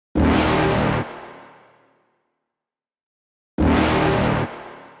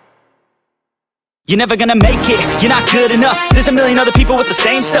You're never gonna make it, you're not good enough. There's a million other people with the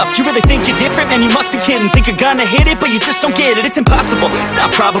same stuff. You really think you're different? Man, you must be kidding. Think you're gonna hit it, but you just don't get it. It's impossible, it's not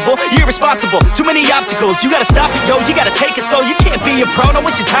probable, you're irresponsible. Too many obstacles, you gotta stop it, yo. You gotta take it slow, you can't be a pro. Don't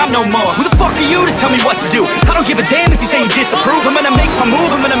waste your time no more. Who the fuck are you to tell me what to do? I don't give a damn if you say you disapprove. I'm gonna make my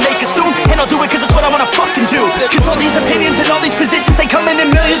move, I'm gonna make it soon. And I'll do it cause it's what I wanna fucking do. Cause all these opinions and all these positions, they come in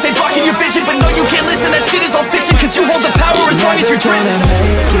millions, they blocking your vision. But no, you can't listen, that shit is all fiction. Cause you hold the power as long as you're dreaming.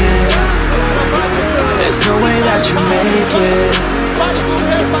 There's no way that you make it.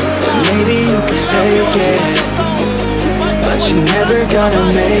 And maybe you can fake it, but you're never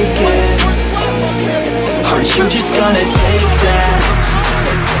gonna make it. Aren't you just gonna take that?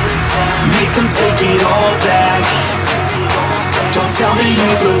 Make them take it all back. Don't tell me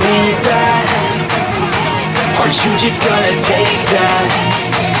you believe that. Aren't you just gonna take that?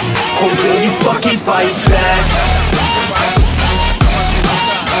 Or will you fucking fight back?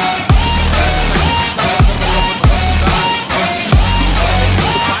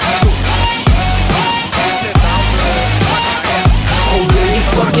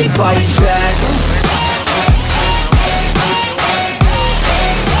 Fight back.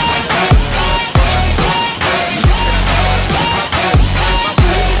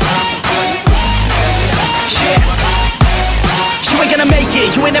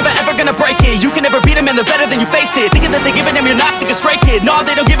 You ain't never ever gonna break it. You can never beat them and they're better than you face it. Thinking that they give a damn, you're not thinking straight, kid. No,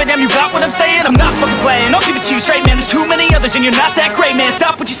 they don't give a damn, you got what I'm saying? I'm not fucking playing, I'll give it to you straight, man. There's too many others and you're not that great, man.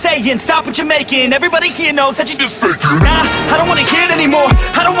 Stop what you're saying, stop what you're making. Everybody here knows that you just faking. Nah, I don't wanna hear it anymore,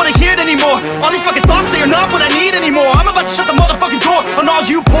 I don't wanna hear it anymore. All these fucking thoughts, they are not what I need anymore. I'm about to shut the motherfucking door on all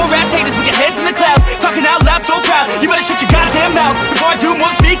you poor ass haters with your heads in the clouds, talking out loud so proud. You better shut your goddamn mouth before I do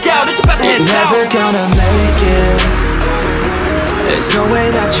more speak out. It's about to head south. You're never gonna make it. There's no way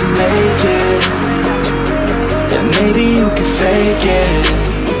that you make it. And maybe you can fake it,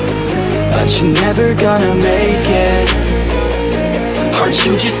 but you're never gonna make it. Aren't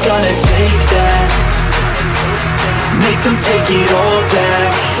you just gonna take that? Make them take it all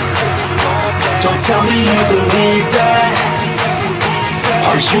back. Don't tell me you believe that.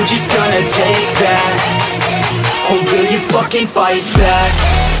 Aren't you just gonna take that? Or will you fucking fight back?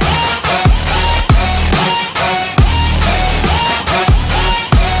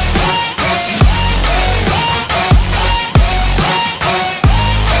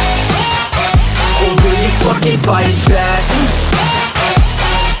 Fight back.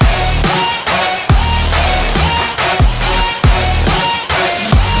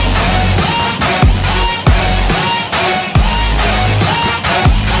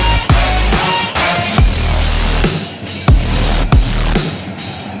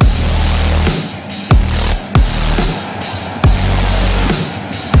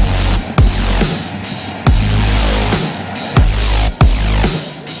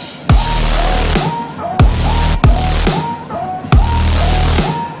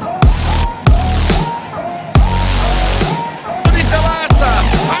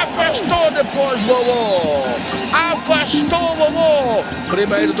 Depois Vovô, afastou Vovô,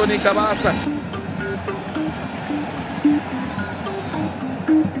 primeiro Toninho Cabaça.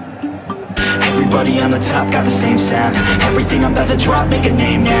 Everybody on the top got the same sound. Everything I'm about to drop, make a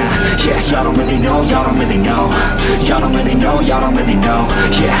name now. Yeah, y'all don't really know, y'all don't really know. Y'all don't really know, y'all don't really know.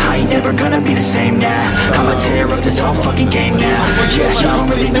 Yeah, I ain't never gonna be the same now. I'ma tear up this whole fucking game now. Yeah, y'all don't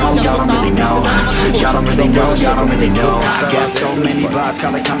really know, y'all don't really know. Y'all don't really know, y'all don't really know. I got so many bars,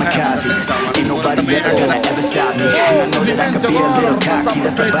 call it kamikaze. Ain't nobody ever gonna ever stop me. And I know that I could be a little cocky.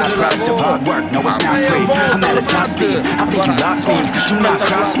 That's the byproduct of hard work, no it's not free. I'm at a top speed, I think you lost me. Do not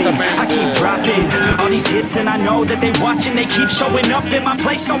cross me, I keep dropping all these hits and I know that they watching. They keep showing up in my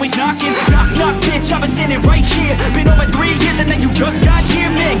place, always knocking. Knock, knock, bitch, I've been standing right here. Been over 3 years and then you just got here.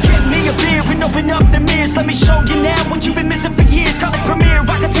 Man, get me a beer and open up the mirrors. Let me show you now what you've been missing for years. Call it premiere,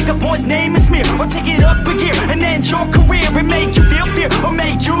 I can take a boy's name and smear, or take it up a gear and end your career and make you feel fear, or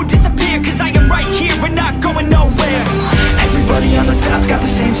make you disappear. Cause I am right here and not going nowhere. Everybody on the top got the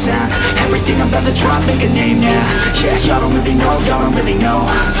same sound. Everything I'm about to drop, make a name now. Yeah, y'all don't really know, y'all don't really know.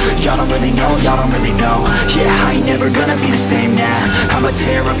 Y'all don't really know, y'all don't really know. Yeah, I ain't never gonna be the same now. I'ma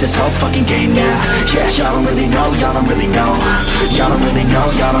tear up this whole fucking game now. Yeah, y'all don't really know, y'all don't really know. Y'all don't really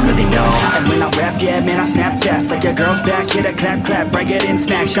know, y'all don't really know. And when I rap, yeah, man, I snap fast. Like your girl's back, hit a clap, clap, break it in,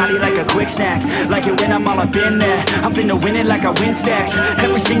 smack. Shotty like a quick snack, like it when I'm all up in there. I'm finna win it like I win stacks.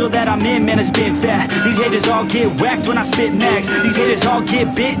 Every single that I'm in, man, it's been fat. These haters all get whacked when I spit max. These haters all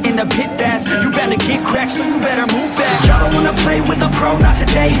get bit in the pit. fast. You better get cracked, so you better move back. Y'all don't wanna play with a pro, not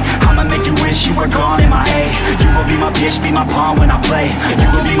today. I'ma make you wish you were gone in my A. You gon' be my bitch, be my pawn when I play. You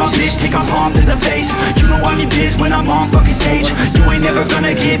gon' be my bitch, take my palm to the face. You know I'm your biz when I'm on fucking stage. You ain't never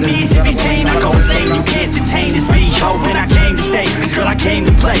gonna get me to be tamed. I go insane, you can't detain this beat. Yo, when I came to stay, cause girl I came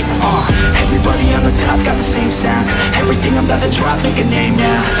to play. Everybody on the top got the same sound. Everything I'm about to drop, make a name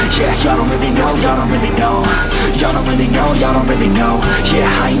now. Yeah, y'all don't really know, y'all don't really know. Y'all don't really know, y'all don't really know.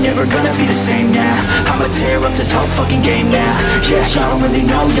 Yeah, I ain't never gonna be the same now. I'ma tear up this whole fucking game now. Yeah, y'all don't really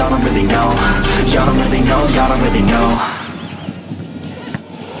know, y'all don't really know. Y'all don't really know, y'all don't really know.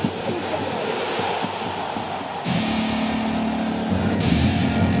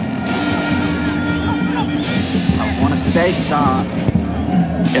 I wanna say something.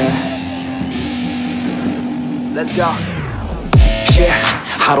 Yeah. Let's go. Yeah,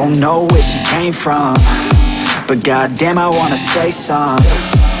 I don't know where she came from, but goddamn I wanna say something.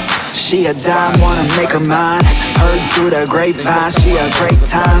 She a dime, wanna make her mine. Heard through the grapevine, she a great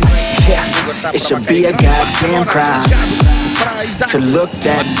time. Yeah, it should be a goddamn crime to look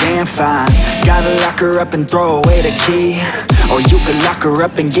that damn fine. Gotta lock her up and throw away the key, or you could lock her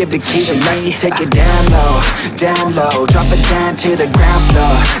up and give the key to me. Take it down low, drop it down to the ground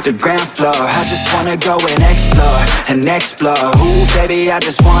floor, the ground floor. I just wanna go and explore, and explore. Ooh baby, I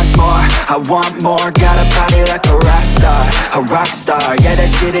just want more, I want more. Got a body like a rock star, a rock star. Yeah, that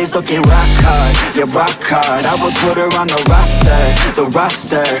shit is looking rock hard, yeah rock hard. I would put her on the roster,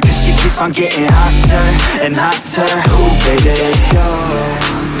 cause she keeps on getting hotter and hotter. Ooh baby, let's go.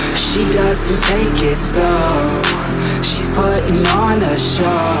 She doesn't take it slow, she's putting on a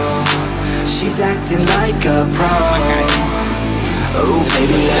show. She's acting like a pro. Oh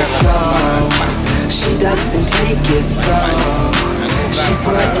baby, let's go. She doesn't take it slow, she's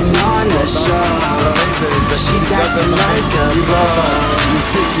putting on a show. She's acting like a pro.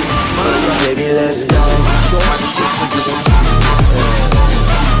 Oh baby, let's go.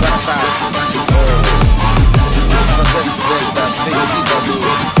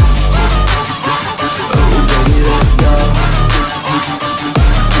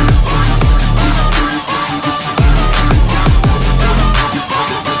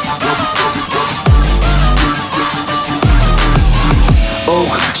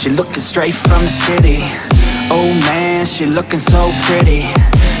 She looking straight from the city. Oh man, she looking so pretty.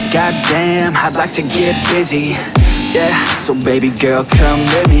 Goddamn, I'd like to get busy. Yeah, so baby girl, come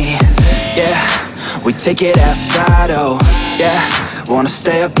with me. Yeah, we take it outside, oh yeah. Wanna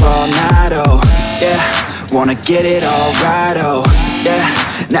stay up all night, oh yeah. Wanna get it all right, oh yeah.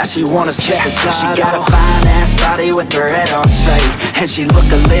 Now she wanna slip and slide. She got a fine ass body with her head on straight, and she look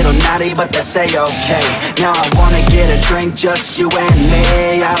a little naughty, but that's a-okay. Now I wanna get a drink, just you and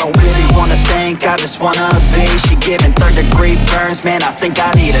me. I don't really wanna think, I just wanna be. She giving third-degree burns, man, I think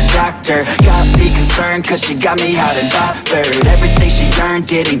I need a doctor. Got me concerned, cause she got me hot and bothered. Everything she earned,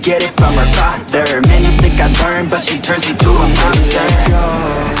 didn't get it from her father. Man, you think I learned, but she turns me to a monster. Let's go.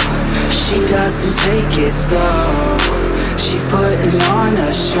 She doesn't take it slow, she's putting on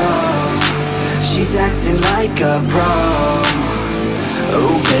a show. She's acting like a pro.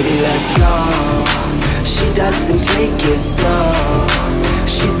 Oh baby, let's go. She doesn't take it slow,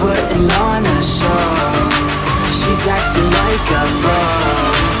 she's putting on a show. She's acting like a pro.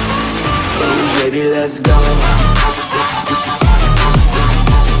 Oh baby, let's go.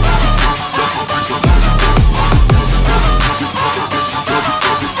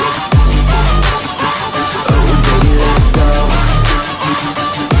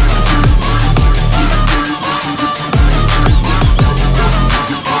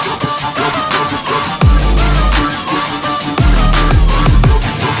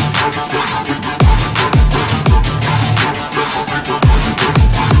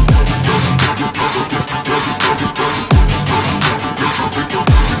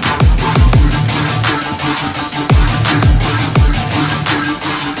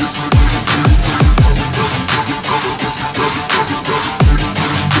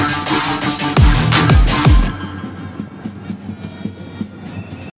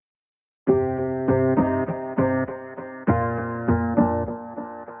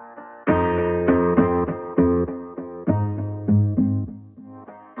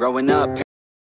 Growing up